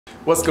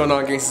What's going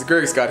on, Gains? It's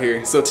Gregory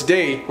here. So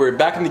today we're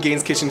back in the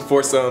Gains kitchen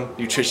for some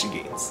nutrition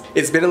gains.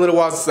 It's been a little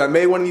while since I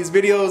made one of these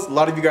videos. A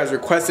lot of you guys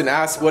requested and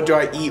asked, what do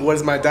I eat, what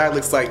does my diet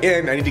looks like,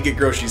 and I need to get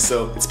groceries,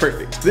 so it's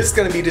perfect. So this is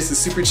gonna be just a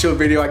super chill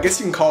video. I guess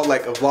you can call it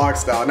like a vlog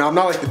style. Now I'm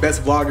not like the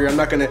best vlogger, I'm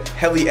not gonna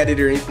heavily edit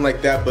or anything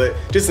like that, but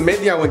just the main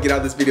thing I want to get out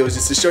of this video is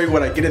just to show you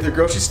what I get at the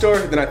grocery store.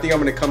 Then I think I'm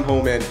gonna come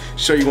home and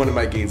show you one of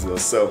my gains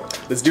meals. So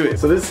let's do it.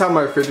 So this is how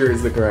my refrigerator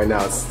is looking right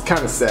now. It's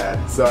kind of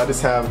sad. So I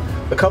just have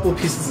a couple of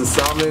pieces of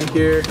salmon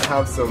here. I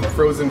have some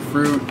frozen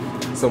fruit,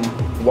 some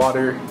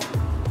water,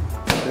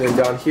 and then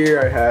down here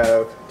I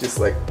have just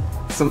like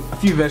a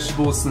few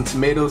vegetables, some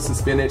tomatoes, some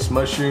spinach,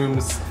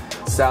 mushrooms,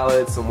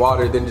 salad, some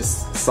water, then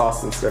just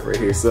sauce and stuff right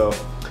here. So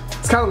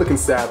it's kind of looking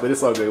sad, but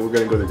it's all good. We're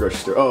gonna go to the grocery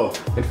store. Oh,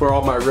 and for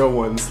all my real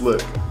ones,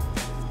 look.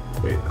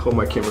 Wait, hold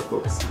my camera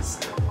focuses.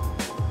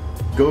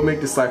 Go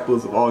make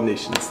disciples of all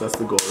nations. That's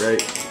the goal,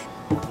 right?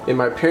 In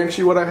my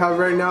pantry, what I have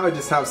right now, I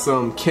just have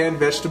some canned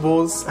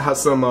vegetables. I have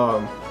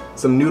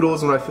some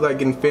noodles when I feel like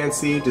getting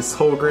fancy, just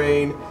whole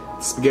grain,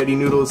 spaghetti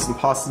noodles, some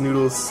pasta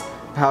noodles.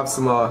 I have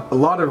some a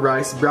lot of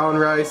rice, brown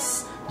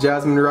rice,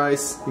 jasmine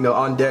rice, you know,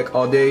 on deck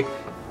all day.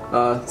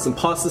 Some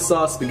pasta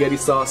sauce, spaghetti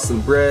sauce,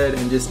 some bread,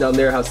 and just down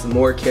there I have some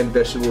more canned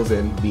vegetables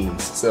and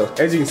beans. So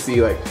as you can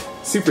see, like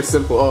super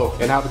simple. Oh,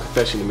 and I have a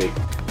confession to make.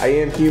 I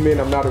am human,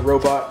 I'm not a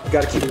robot.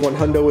 Gotta keep it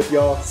 100 with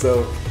y'all.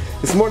 So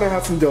this morning I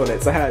had some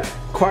donuts. I had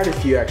quite a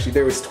few actually.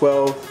 There was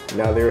 12,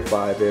 now there are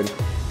 5, and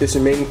this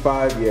remaining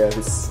 5, yeah,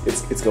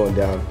 it's going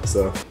down.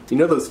 So you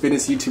know those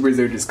fitness YouTubers,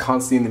 they're just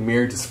constantly in the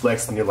mirror just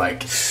flexing. You're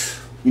like,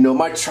 you know,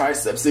 my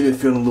triceps, they've been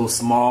feeling a little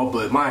small,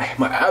 but my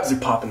abs are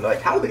popping.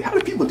 Like, how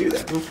do people do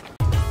that?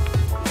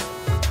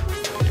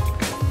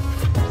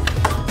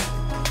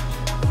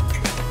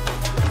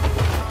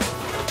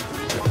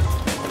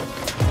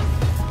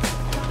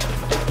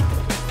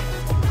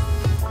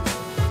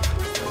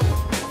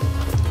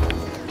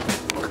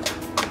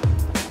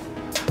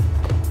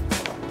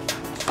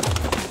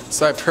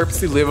 So I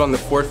purposely live on the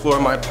 4th floor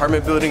of my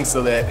apartment building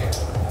so that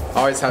I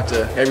always have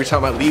to, every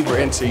time I leave or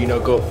enter, you know,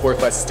 go up 4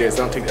 flights of stairs. I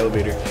don't take the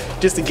elevator.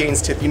 Just a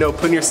gains tip, you know,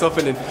 putting yourself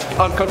in an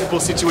uncomfortable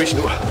situation,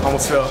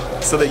 almost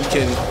fell, so that you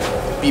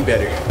can be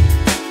better.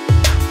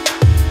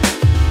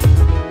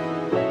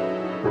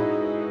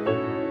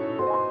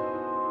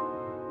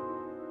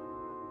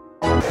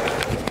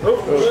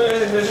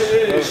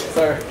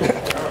 Sorry.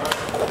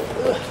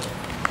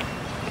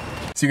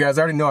 So you guys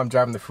already know I'm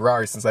driving the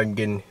Ferrari since I'm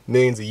getting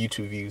millions of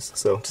YouTube views.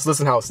 So just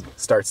listen how it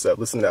starts up.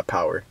 Listen to that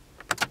power.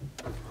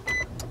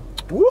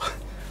 Woo!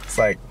 It's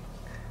like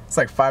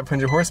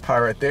 500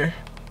 horsepower right there.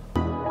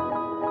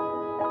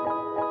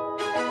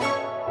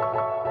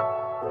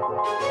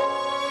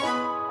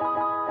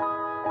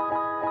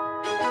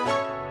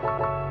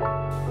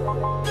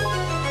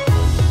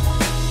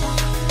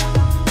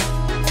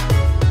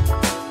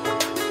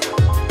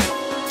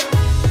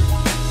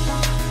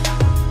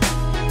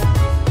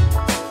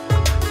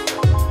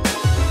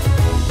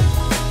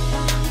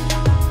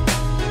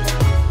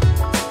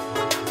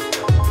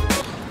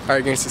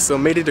 Alright, gangsters, so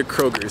made it to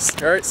Kroger's.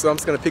 Alright, so I'm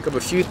just gonna pick up a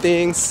few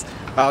things.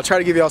 I'll try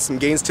to give y'all some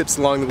gains tips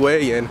along the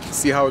way and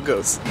see how it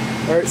goes.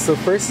 Alright, so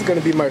first is gonna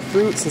be my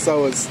fruit. Since I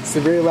was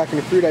severely lacking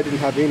in fruit, I didn't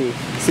have any.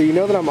 So you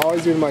know that I'm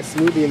always doing my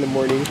smoothie in the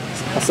morning.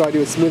 So I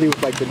do a smoothie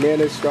with like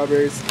bananas,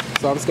 strawberries.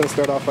 So I'm just gonna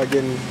start off by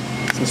getting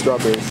some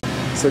strawberries.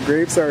 So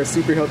grapes are a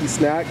super healthy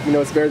snack. You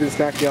know, it's better than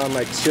snacking on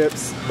like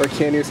chips or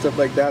candy or stuff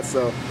like that.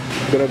 So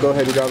I'm gonna go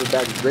ahead and grab a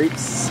bag of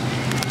grapes.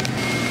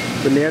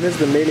 Bananas,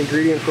 the main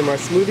ingredient for my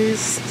smoothies.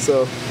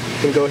 So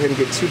I'm gonna go ahead and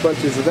get 2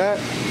 bunches of that.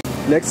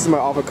 Next is my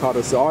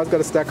avocado. So I always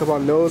gotta stack up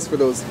on those for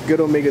those good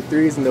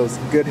omega-3s and those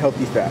good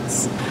healthy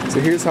fats. So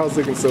here's how it's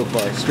looking so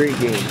far, straight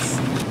gains.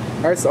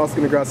 Alright, so also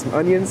gonna grab some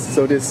onions.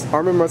 So just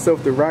arming myself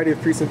with a variety of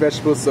fruits and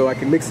vegetables so I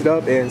can mix it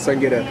up and so I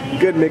can get a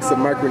good mix of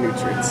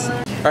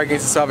micronutrients. Alright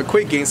guys, so I have a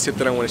quick gains tip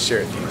that I want to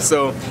share with you.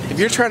 So if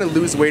you're trying to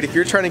lose weight, if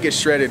you're trying to get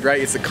shredded,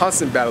 right, it's a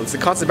constant battle. It's a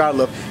constant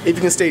battle of if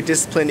you can stay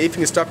disciplined, if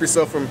you can stop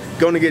yourself from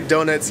going to get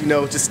donuts, you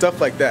know, just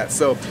stuff like that.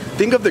 So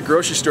think of the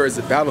grocery store as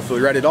a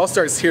battlefield, right? It all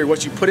starts here,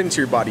 what you put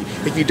into your body.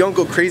 If you don't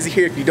go crazy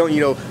here, if you don't,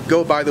 you know,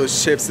 go buy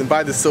those chips and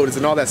buy the sodas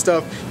and all that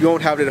stuff, you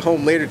won't have it at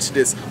home later to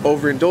just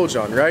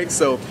overindulge on, right?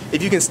 So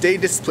if you can stay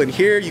disciplined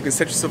here, you can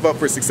set yourself up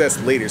for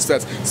success later. So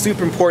that's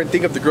super important.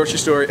 Think of the grocery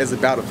store as a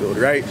battlefield,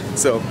 right?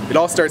 So it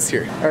all starts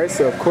here. Alright,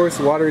 so of course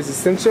water is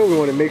essential. We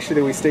want to make sure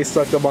that we stay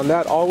stocked up on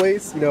that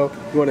always. You know,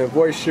 we want to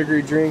avoid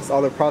sugary drinks,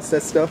 all the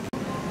processed stuff.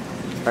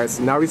 Alright,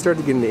 so now we start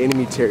to get into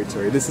enemy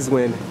territory. This is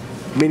when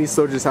many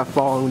soldiers have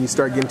fallen, when you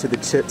start getting to the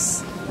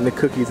chips and the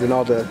cookies and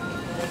all the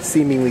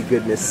seemingly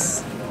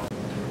goodness.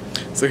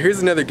 So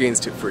here's another gains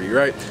tip for you,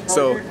 right?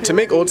 So to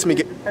make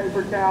ultimate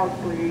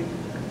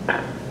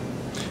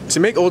To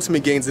make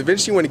ultimate gains,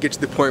 eventually you want to get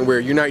to the point where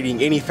you're not eating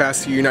any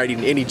fast food, you're not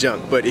eating any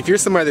junk. But if you're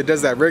somebody that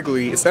does that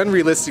regularly, it's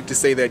unrealistic to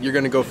say that you're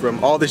going to go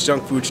from all this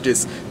junk food to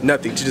just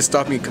nothing, to just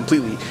stopping it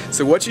completely.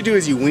 So what you do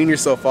is you wean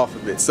yourself off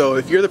of it. So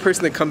if you're the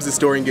person that comes to the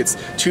store and gets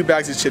 2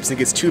 bags of chips and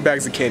gets 2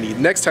 bags of candy, the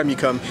next time you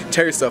come,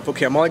 tell yourself,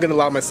 okay, I'm only going to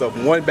allow myself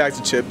 1 bag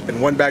of chip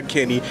and 1 bag of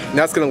candy, and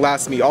that's going to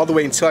last me all the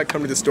way until I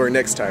come to the store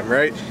next time,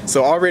 right?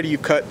 So already you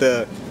cut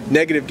the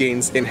negative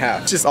gains in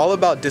half. It's just all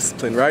about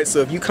discipline, right?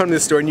 So if you come to the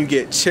store and you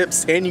get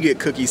chips and you get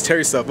cookies, tell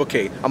yourself,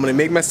 okay, I'm gonna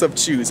make myself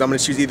choose. I'm gonna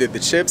choose either the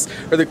chips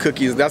or the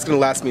cookies, and that's gonna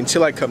last me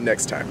until I come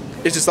next time.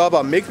 It's just all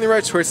about making the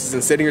right choices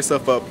and setting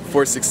yourself up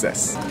for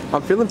success.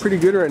 I'm feeling pretty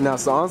good right now,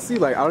 so honestly,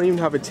 like, I don't even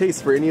have a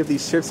taste for any of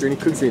these chips or any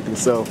cookies or anything,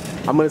 so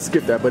I'm gonna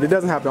skip that, but it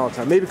doesn't happen all the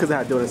time. Maybe because I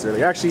had donuts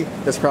earlier. Actually,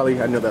 that's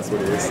probably, I know that's what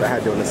it is. I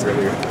had donuts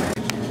earlier.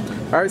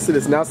 Alright, so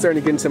it's now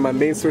starting to get into my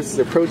main sources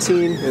of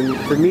protein, and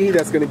for me,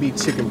 that's going to be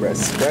chicken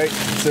breast, right?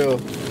 So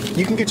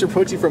you can get your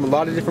protein from a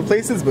lot of different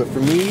places, but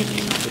for me,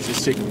 it's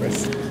just chicken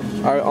breast.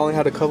 I only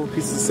had a couple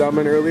pieces of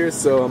salmon earlier,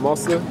 so I'm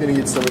also going to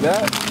get some of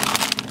that.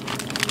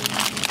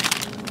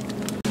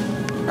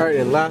 Alright,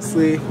 and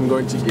lastly, I'm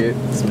going to get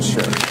some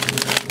shrimp.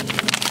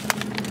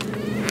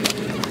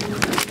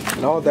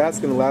 And all that's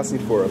going to last me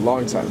for a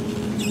long time.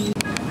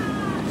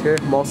 Okay,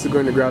 I'm also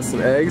going to grab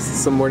some eggs.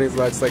 Some mornings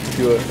I just like to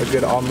do a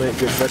good omelet,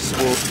 good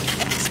vegetable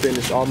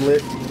spinach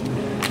omelet.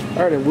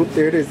 Alright, and whoop,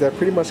 there it is. That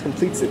pretty much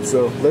completes it.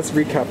 So let's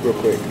recap real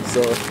quick.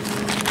 So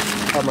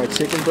I have my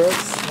chicken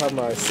breasts, I have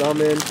my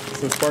salmon,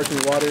 some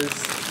sparkling waters,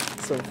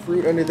 some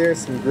fruit under there,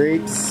 some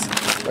grapes,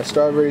 my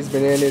strawberries,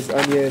 bananas,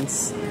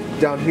 onions.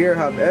 Down here I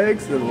have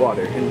eggs and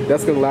water, and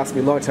that's gonna last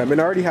me a long time.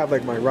 And I already have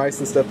like my rice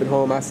and stuff at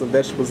home. I have some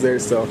vegetables there,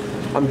 so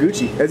I'm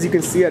Gucci. As you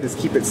can see, I just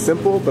keep it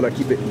simple, but I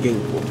keep it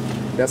gainful.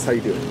 That's how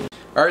you do it.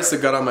 Alright, so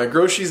got all my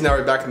groceries, now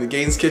we're back in the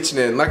Gains kitchen,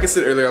 and like I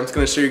said earlier, I'm just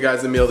going to show you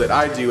guys the meal that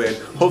I do, and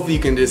hopefully you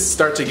can just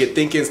start to get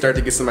thinking, start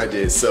to get some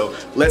ideas. So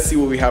let's see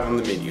what we have on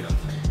the menu.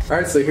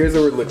 Alright, so here's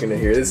what we're looking at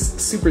here. This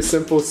is super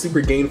simple,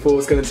 super gainful.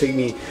 It's going to take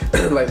me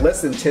like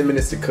less than 10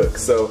 minutes to cook.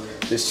 So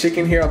this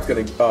chicken here, I'm just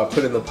going to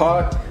put in the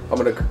pot. I'm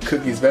going to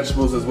cook these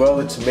vegetables as well,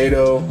 the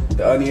tomato,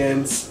 the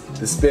onions,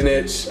 the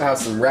spinach. I have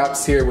some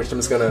wraps here, which I'm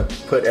just going to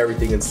put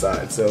everything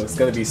inside. So it's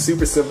going to be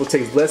super simple,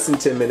 takes less than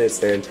 10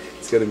 minutes, and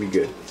it's going to be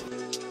good.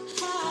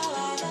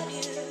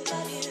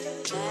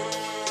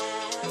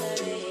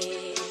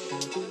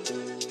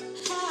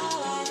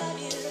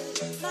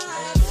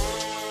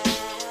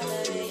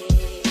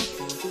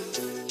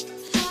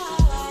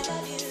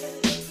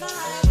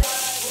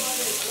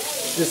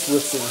 Just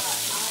listen.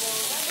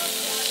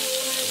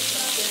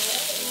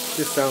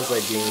 This sounds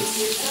like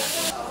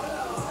gains.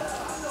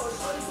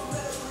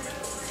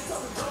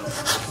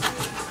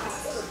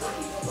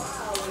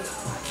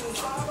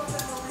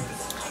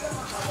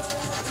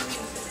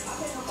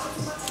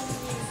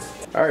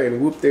 Alright,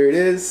 and whoop, there it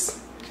is.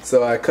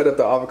 So I cut up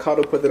the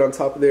avocado, put it on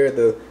top of there,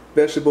 the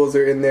vegetables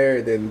are in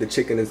there, then the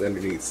chicken is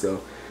underneath.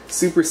 So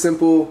super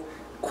simple,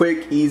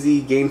 quick,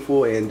 easy,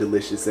 gainful, and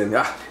delicious. And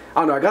I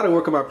don't know, I gotta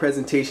work on my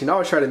presentation. I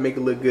always try to make it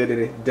look good and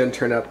it doesn't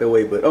turn out that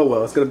way, but oh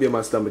well, it's gonna be in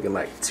my stomach in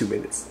like 2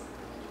 minutes.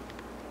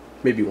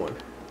 Maybe 1.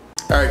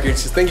 Alright,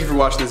 Gains, thank you for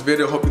watching this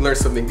video. Hope you learned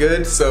something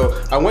good.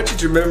 So I want you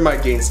to remember my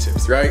gains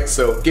tips, right?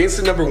 So gains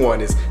tip number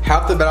 1 is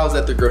half the battles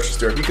at the grocery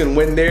store. If you can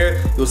win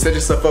there, you'll set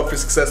yourself up for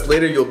success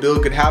later, you'll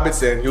build good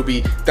habits, and you'll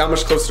be that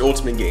much closer to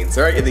ultimate gains,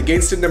 alright? And then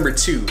gains tip number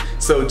 2,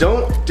 so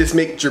don't just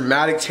make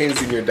dramatic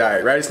changes in your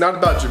diet, right? It's not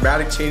about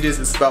dramatic changes,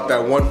 it's about that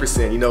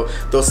 1%, you know,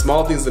 those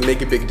small things that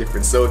make a big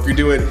difference. So if you're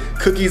doing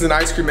cookies and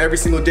ice cream every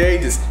single day,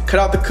 just cut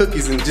out the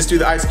cookies and just do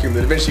the ice cream,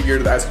 then eventually get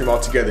rid of the ice cream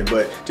altogether.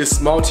 But just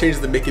small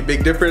changes that make a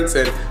big difference.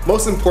 And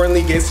most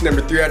importantly, gains tip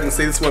number 3, I didn't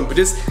say this one, but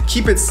just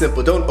keep it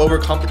simple. Don't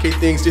overcomplicate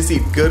things. Just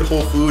eat good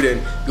whole food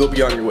and you'll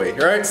be on your way.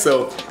 Alright,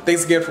 so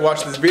thanks again for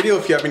watching this video.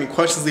 If you have any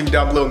questions, leave them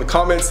down below in the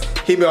comments.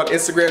 Hit me on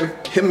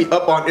Instagram. Hit me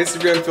up on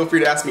Instagram. Feel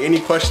free to ask me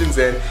any questions.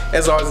 And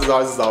as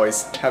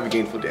always, have a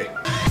gainful day.